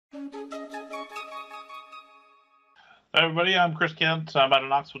Hi everybody, I'm Chris Kent. I'm out of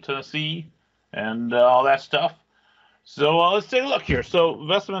Knoxville, Tennessee, and all that stuff. So let's take a look here. So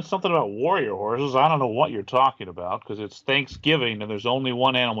Vesta something about warrior horses. I don't know what you're talking about because it's Thanksgiving and there's only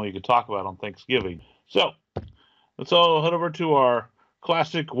one animal you can talk about on Thanksgiving. So let's all head over to our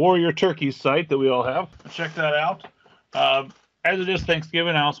classic warrior turkey site that we all have. Check that out. As it is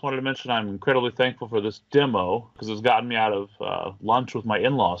Thanksgiving, I also wanted to mention I'm incredibly thankful for this demo because it's gotten me out of lunch with my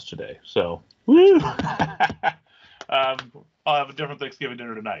in-laws today. So, woo! I'll have a different Thanksgiving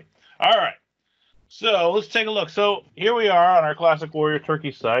dinner tonight. All right. So let's take a look. So here we are on our classic warrior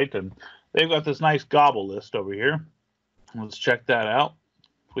turkey site, and they've got this nice gobble list over here. Let's check that out.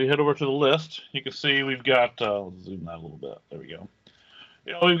 If we head over to the list, you can see we've got, let's zoom that a little bit. There we go.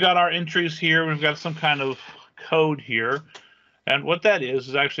 You know, we've got our entries here. We've got some kind of code here. And what that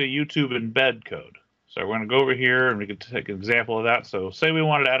is actually a YouTube embed code. So we're going to go over here and we can take an example of that. So say we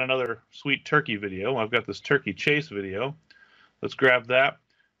wanted to add another sweet turkey video. I've got this turkey chase video. Let's grab that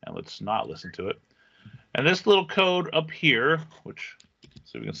and let's not listen to it. And this little code up here, which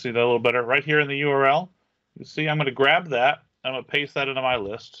so we can see that a little better right here in the URL. You see, I'm going to grab that. I'm going to paste that into my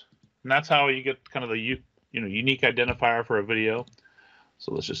list. And that's how you get kind of the unique identifier for a video.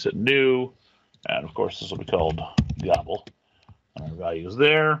 So let's just hit new. And of course, this will be called gobble. And our value is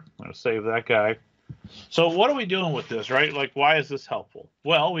there. I'm going to save that guy. So what are we doing with this, right? Like, why is this helpful?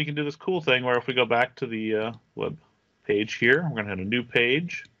 Well, we can do this cool thing where if we go back to the web page here, we're going to hit a new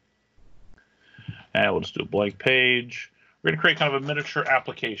page. And we'll just do a blank page. We're going to create kind of a miniature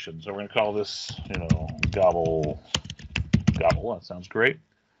application. So we're going to call this, gobble. That sounds great.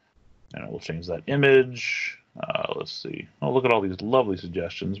 And we'll change that image. Let's see. Oh, look at all these lovely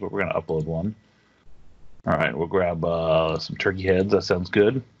suggestions, but we're going to upload one. All right, we'll grab some turkey heads. That sounds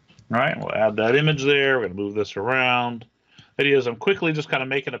good. All right, we'll add that image there. We're going to move this around. The idea is I'm quickly just kind of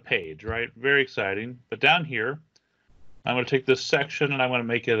making a page, right? Very exciting. But down here, I'm going to take this section and I'm going to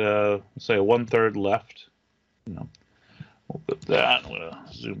make it let's say a 1/3 left. We'll put that. I'm going to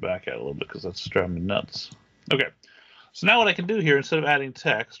zoom back out a little bit because that's driving me nuts. Okay, so now what I can do here, instead of adding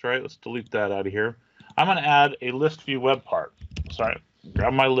text, right? Let's delete that out of here. I'm going to add a list view web part. Sorry,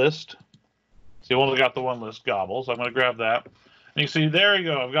 grab my list. See, I only got the one list gobble, so I'm going to grab that. And you see, there you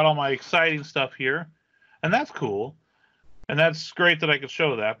go. I've got all my exciting stuff here. And that's cool. And that's great that I could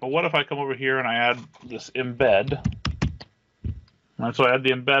show that. But what if I come over here and I add this embed? And so I add the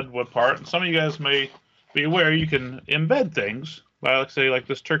embed web part. And some of you guys may be aware you can embed things. By, let's say, like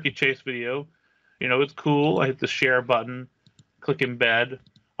this turkey chase video. It's cool. I hit the share button, click embed.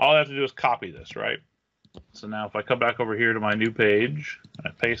 All I have to do is copy this, right? So now if I come back over here to my new page,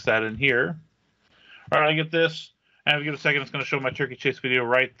 I paste that in here. All right, I get this. And if you get a second, it's going to show my turkey chase video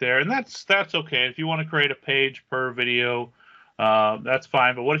right there. And that's okay. If you want to create a page per video, that's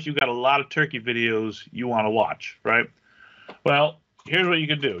fine. But what if you've got a lot of turkey videos you want to watch, right? Well, here's what you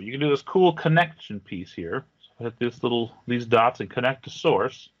can do. You can do this cool connection piece here. So hit these dots and connect to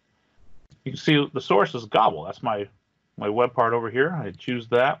source. You can see the source is gobble. That's my web part over here. I choose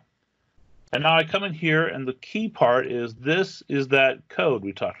that. And now I come in here, and the key part is this is that code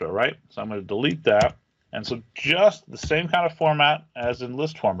we talked about, right? So I'm going to delete that. And so just the same kind of format as in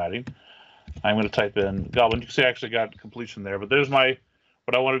list formatting, I'm going to type in gobble. And you can see I actually got completion there. But there's what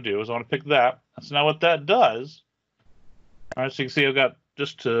I want to do is I want to pick that. So now what that does, all right, so you can see I've got,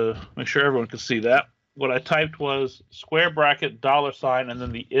 just to make sure everyone can see that, what I typed was square bracket, $, and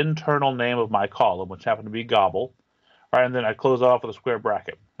then the internal name of my column, which happened to be gobble. All right, and then I close off with a square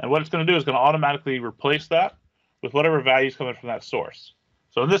bracket. And what it's going to do is going to automatically replace that with whatever value is coming from that source.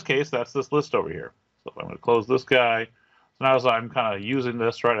 So in this case, that's this list over here. So I'm going to close this guy. So now as I'm kind of using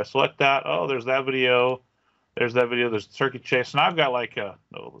this, right, I select that. Oh, there's that video. There's that video. There's the turkey chase. And I've got like,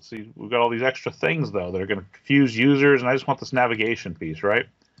 let's see, we've got all these extra things, though, that are going to confuse users. And I just want this navigation piece, right?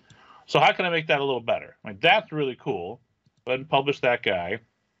 So how can I make that a little better? I mean, that's really cool. Go ahead and publish that guy.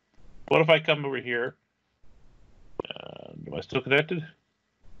 What if I come over here? Am I still connected?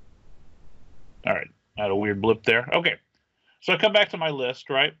 All right. I had a weird blip there. Okay. So I come back to my list,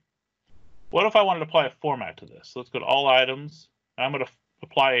 right? What if I wanted to apply a format to this? So let's go to all items. And I'm going to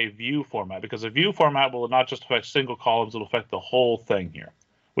apply a view format because a view format will not just affect single columns, it'll affect the whole thing here,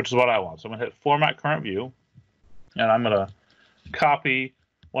 which is what I want. So I'm going to hit format current view, and I'm going to copy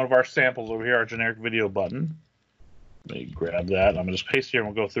one of our samples over here, our generic video button. Let me grab that. I'm going to just paste here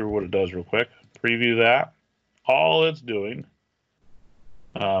and we'll go through what it does real quick. Preview that. All it's doing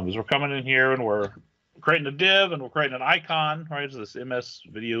is we're coming in here and we're creating a div and we're creating an icon, right? So this MS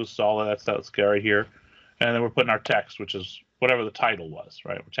video solid, that's right here. And then we're putting our text, which is whatever the title was,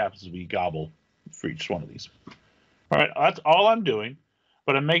 right? Which happens to be gobble for each one of these. All right, that's all I'm doing,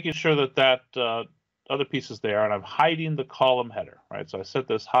 but I'm making sure that other pieces there, and I'm hiding the column header, right? So I set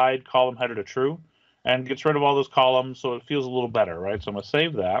this hide column header to true, and gets rid of all those columns, so it feels a little better, right? So I'm going to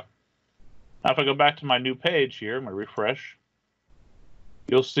save that. Now if I go back to my new page here, I'm going to refresh,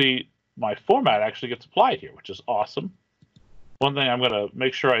 you'll see my format actually gets applied here, which is awesome. One thing I'm going to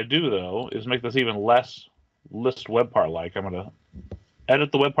make sure I do, though, is make this even less list web part-like. I'm going to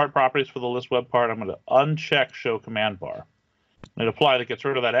edit the web part properties for the list web part. I'm going to uncheck show command bar. And apply that gets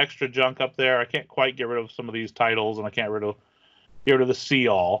rid of that extra junk up there. I can't quite get rid of some of these titles, and I can't get rid of the see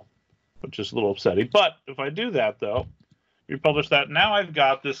all, which is a little upsetting. But if I do that, though, republish that, now I've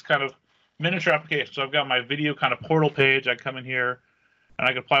got this kind of miniature application. So I've got my video kind of portal page. I come in here, and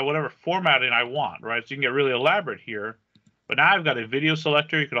I can apply whatever formatting I want, right? So you can get really elaborate here. But now I've got a video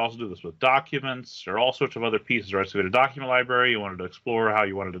selector. You could also do this with documents or all sorts of other pieces, right? So you had a document library. You wanted to explore how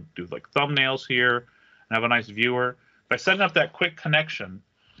you wanted to do like thumbnails here and have a nice viewer. By setting up that quick connection,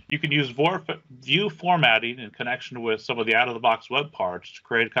 you can use view formatting in connection with some of the out-of-the-box web parts to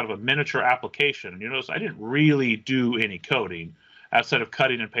create kind of a miniature application. And you notice I didn't really do any coding outside of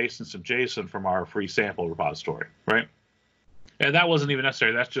cutting and pasting some JSON from our free sample repository, right? And that wasn't even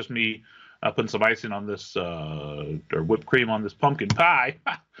necessary. That's just me putting some icing on this, or whipped cream on this pumpkin pie.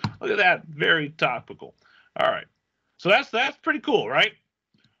 Look at that, very topical. All right, so that's pretty cool, right?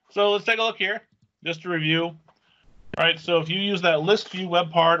 So let's take a look here, just to review. All right, so if you use that list view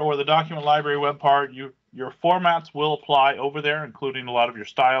web part or the document library web part, your formats will apply over there, including a lot of your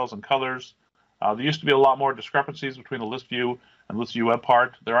styles and colors. There used to be a lot more discrepancies between the list view and list view web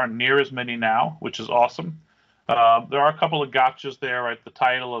part. There aren't near as many now, which is awesome. There are a couple of gotchas there, right? The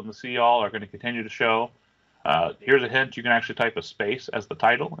title and the see all are going to continue to show. Here's a hint: you can actually type a space as the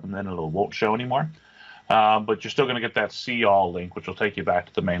title, and then it won't show anymore. But you're still going to get that see all link, which will take you back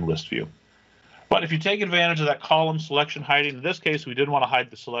to the main list view. But if you take advantage of that column selection hiding, in this case, we didn't want to hide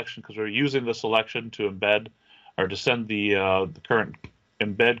the selection because we're using the selection to embed or to send the current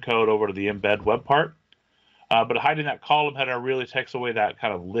embed code over to the embed web part. But hiding that column header really takes away that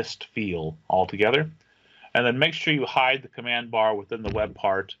kind of list feel altogether. And then make sure you hide the command bar within the web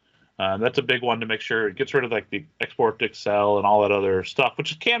part. That's a big one to make sure it gets rid of like the export to Excel and all that other stuff,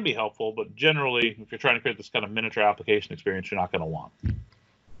 which can be helpful. But generally, if you're trying to create this kind of miniature application experience, you're not going to want.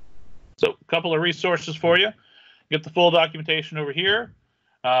 So a couple of resources for you. Get the full documentation over here.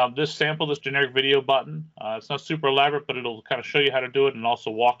 This sample, this generic video button, it's not super elaborate, but it'll kind of show you how to do it and also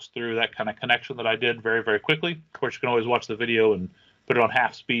walks through that kind of connection that I did very, very quickly. Of course, you can always watch the video and put it on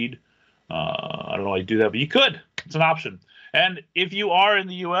half speed. I don't know how you do that, but you could. It's an option. And if you are in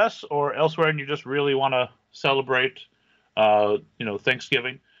the U.S. or elsewhere and you just really want to celebrate,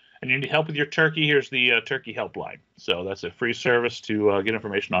 Thanksgiving, and you need help with your turkey, here's the turkey helpline. So that's a free service to get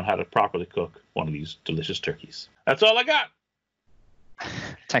information on how to properly cook one of these delicious turkeys. That's all I got.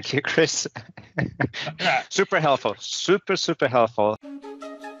 Thank you, Chris. Super helpful. Super helpful.